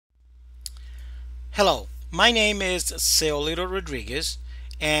Hello, my name is Seolito Rodriguez,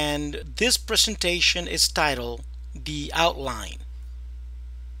 and this presentation is titled The Outline.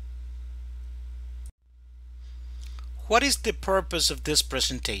 What is the purpose of this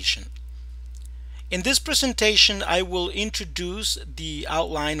presentation? In this presentation, I will introduce the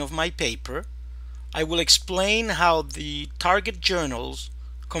outline of my paper. I will explain how the target journals,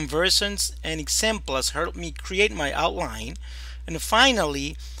 conversants, and examples helped me create my outline. And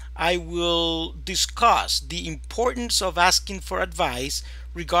finally, I will discuss the importance of asking for advice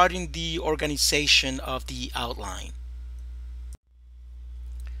regarding the organization of the outline.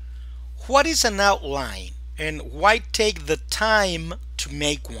 What is an outline and why take the time to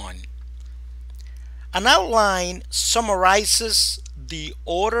make one? An outline summarizes the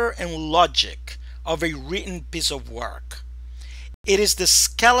order and logic of a written piece of work. It is the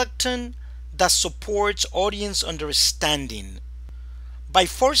skeleton that supports audience understanding. By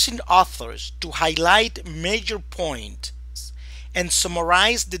forcing authors to highlight major points and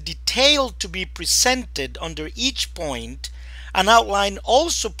summarize the detail to be presented under each point, an outline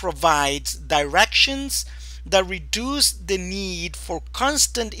also provides directions that reduce the need for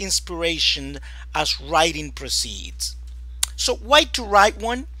constant inspiration as writing proceeds. So why to write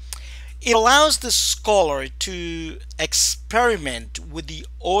one? It allows the scholar to experiment with the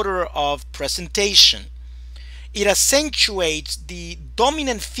order of presentation. It accentuates the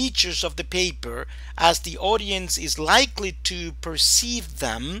dominant features of the paper as the audience is likely to perceive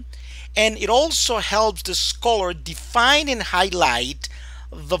them, and it also helps the scholar define and highlight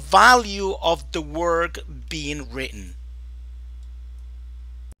the value of the work being written.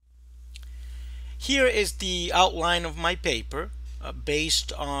 Here is the outline of my paper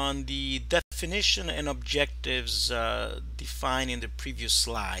based on the definition and objectives defined in the previous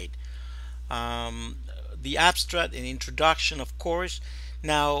slide. The abstract and introduction, of course.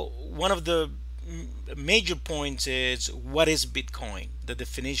 Now, one of the major points is what is Bitcoin? The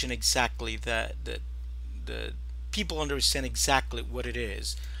definition exactly that the people understand exactly what it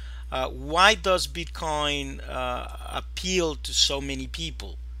is. Why does Bitcoin appeal to so many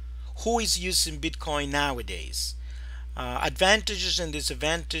people? Who is using Bitcoin nowadays? Advantages and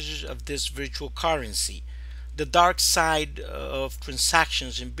disadvantages of this virtual currency. The dark side of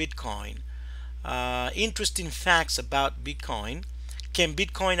transactions in Bitcoin. Interesting facts about Bitcoin. Can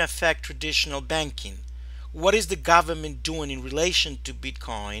Bitcoin affect traditional banking? What is the government doing in relation to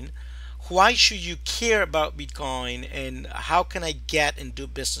Bitcoin? Why should you care about Bitcoin, and how can I get and do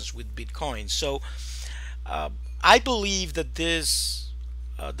business with Bitcoin? So I believe that this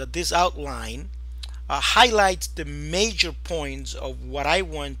outline highlights the major points of what I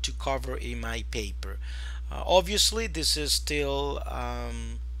want to cover in my paper. Obviously, this is still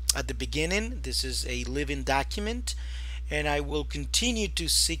at the beginning. This is a living document, and I will continue to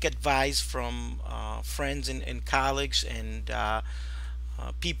seek advice from friends and colleagues and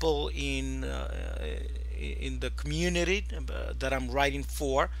people in the community that I'm writing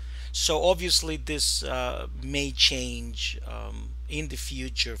for. So obviously this may change in the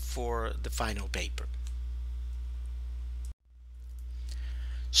future for the final paper.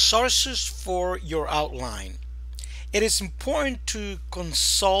 Sources for your outline. It is important to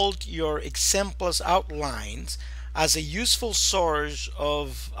consult your exemplar's outlines as a useful source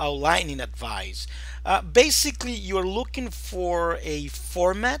of outlining advice. Basically, you're looking for a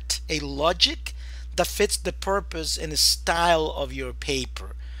format, a logic that fits the purpose and the style of your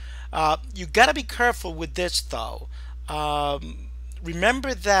paper. You gotta be careful with this though.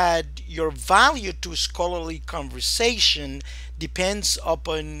 Remember that your value to scholarly conversation depends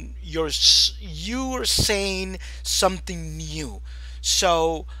upon you are saying something new.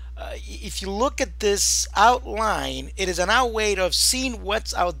 So if you look at this outline, it is an way of seeing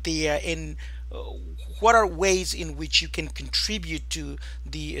what's out there and what are ways in which you can contribute to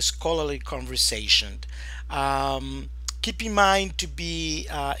the scholarly conversation. Keep in mind to be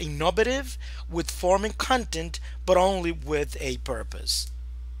innovative with form and content, but only with a purpose.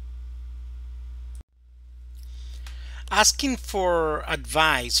 Asking for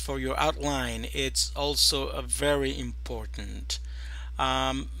advice for your outline, it's also very important.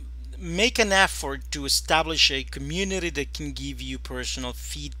 Make an effort to establish a community that can give you personal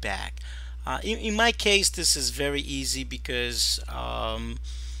feedback. In my case, this is very easy because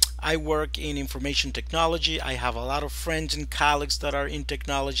I work in information technology. I have a lot of friends and colleagues that are in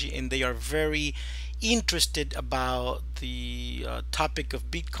technology, and they are very interested about the topic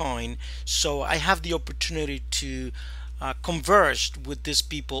of Bitcoin. So I have the opportunity to converse with these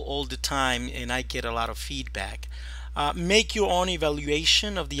people all the time, and I get a lot of feedback. Make your own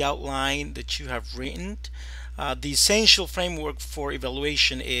evaluation of the outline that you have written. The essential framework for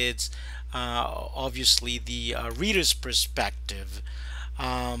evaluation is obviously the reader's perspective.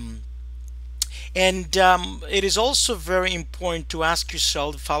 Um, and it is also very important to ask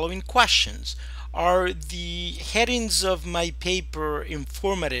yourself the following questions. Are the headings of my paper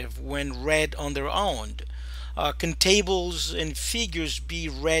informative when read on their own? Can tables and figures be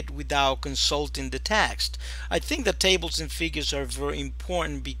read without consulting the text? I think that tables and figures are very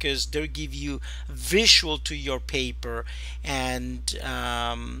important because they give you visual to your paper, and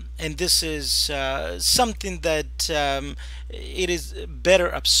this is something that it is better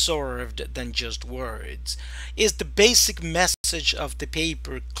absorbed than just words. Is the basic message of the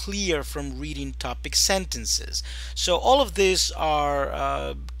paper clear from reading topic sentences? So all of these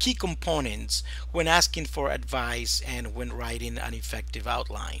are key components when asking for advice and when writing an effective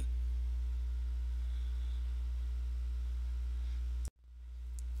outline.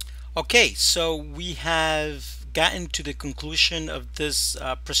 Okay, so we have gotten to the conclusion of this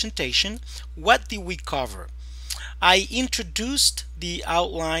presentation. What did we cover? I introduced the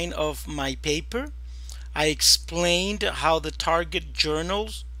outline of my paper. I explained how the target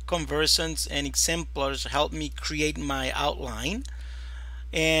journals, conversants, and exemplars helped me create my outline.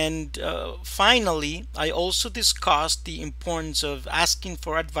 And finally, I also discussed the importance of asking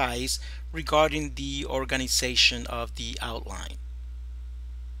for advice regarding the organization of the outline.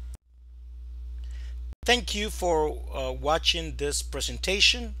 Thank you for watching this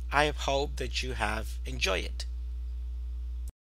presentation. I hope that you have enjoyed it.